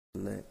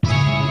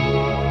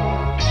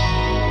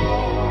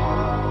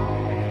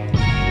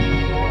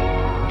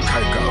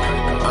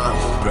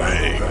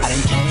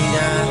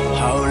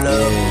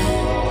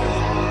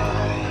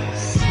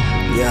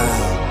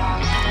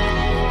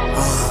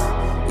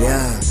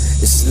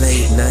It's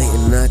late night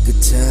and I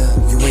could tell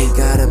you ain't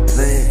got a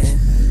plan.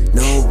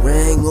 No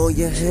ring on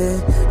your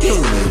hand, you don't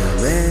need a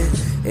man.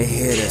 And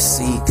here to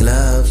seek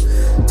love,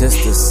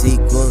 just a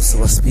sequel,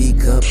 so I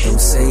speak up, don't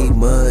say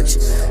much.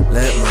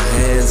 Let my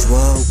hands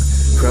walk,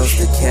 cross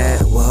the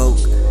catwalk,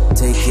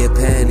 take your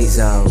panties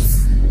off,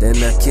 then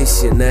I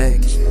kiss your neck.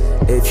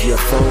 If your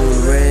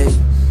phone ring,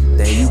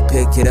 then you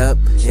pick it up,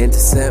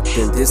 intercept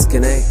and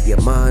disconnect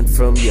your mind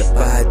from your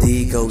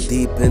body, go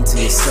deep into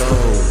your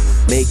soul.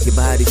 Make your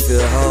body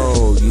feel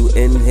whole. You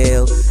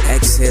inhale,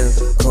 exhale,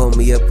 call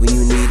me up when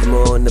you need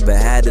more, never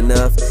had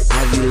enough.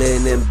 Have you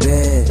laying in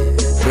bed,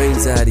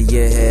 brains out of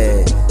your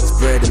head,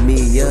 spreading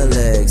me your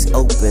legs,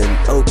 open,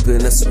 open,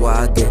 that's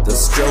why I get the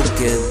stroking.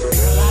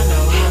 Girl, I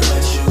know how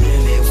much you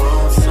really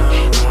want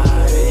somebody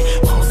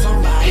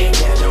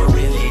that don't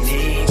really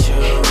need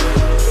you.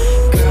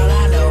 Girl,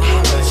 I know how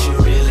much you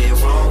really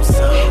want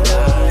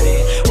somebody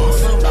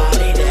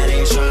that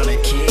ain't tryna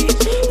keep.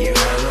 You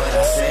heard what I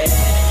said,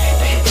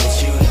 they put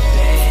you to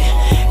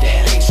bed,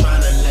 that ain't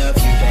tryna love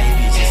you,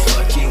 baby, just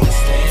fuck you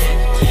instead.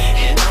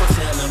 And don't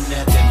tell them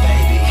nothing,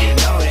 baby, you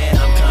know that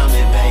I'm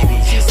coming, baby,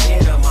 just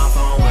hit up my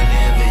phone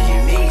whenever you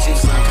need you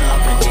some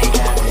company.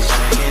 Got this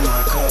drink in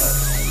my cup.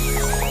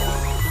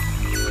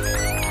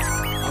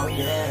 Oh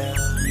yeah,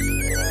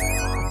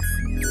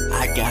 I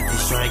got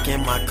this drink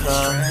in my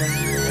cup.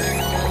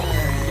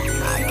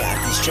 I got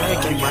this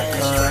drink in my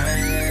cup.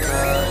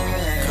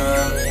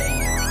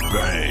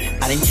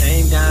 I done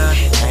came down,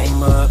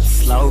 came up,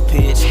 slow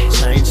pitch,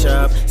 change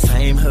up,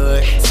 same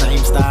hood, same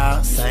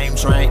style, same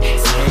drink,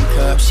 same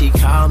cup. She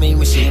call me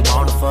when she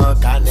wanna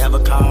fuck, I never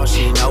call,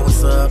 she know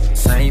what's up.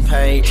 Same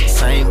page,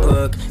 same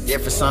book,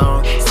 different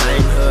song,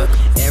 same hook.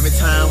 Every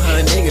time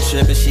her nigga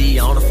trippin', she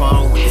on the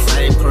phone with the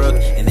same crook.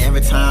 And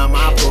every time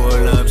I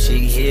pull up,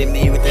 she hit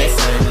me with that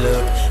same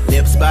look.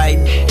 Lips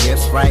biting,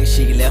 hips right,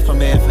 she left her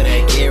man for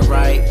that get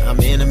right.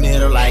 I'm in the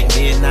middle like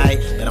midnight,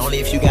 but only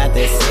if you got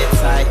that sit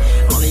tight.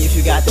 Only if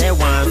you got that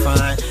wine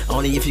fine,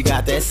 only if you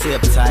got that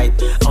sip tight.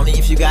 Only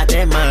if you got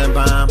that mind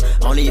bomb,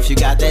 only if you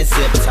got that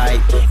zip tight.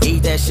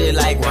 Eat that shit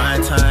like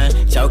wine time,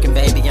 joking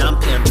baby, I'm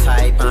pimp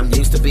type. I'm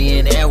used to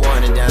being that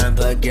one and done,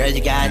 but girl,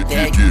 you got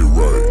that. Get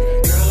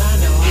right. Girl, I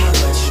know how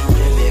much you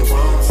really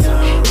want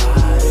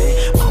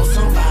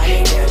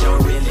somebody that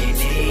don't really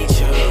need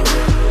you.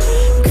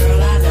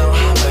 Girl, I know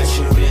how much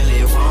you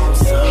really want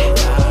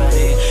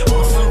somebody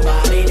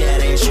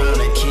that ain't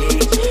tryna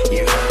keep.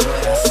 You heard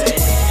what I said,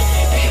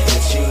 they can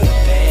put you to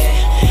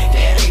bed,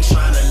 that ain't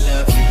tryna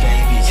love you,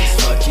 baby, just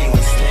fuck you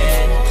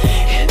instead.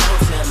 And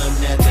don't tell them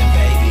nothing,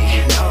 baby,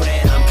 you know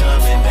that I'm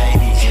coming,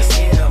 baby, just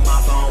hit up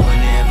my phone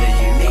whenever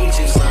you need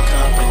you some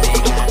company.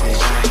 Got this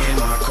drink in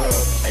my cup,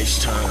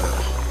 H-time.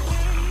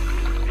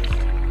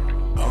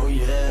 Oh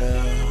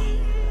yeah,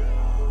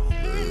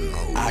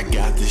 I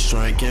got this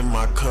drink in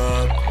my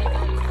cup.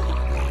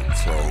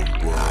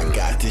 I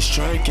got this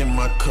drink in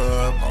my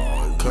cup.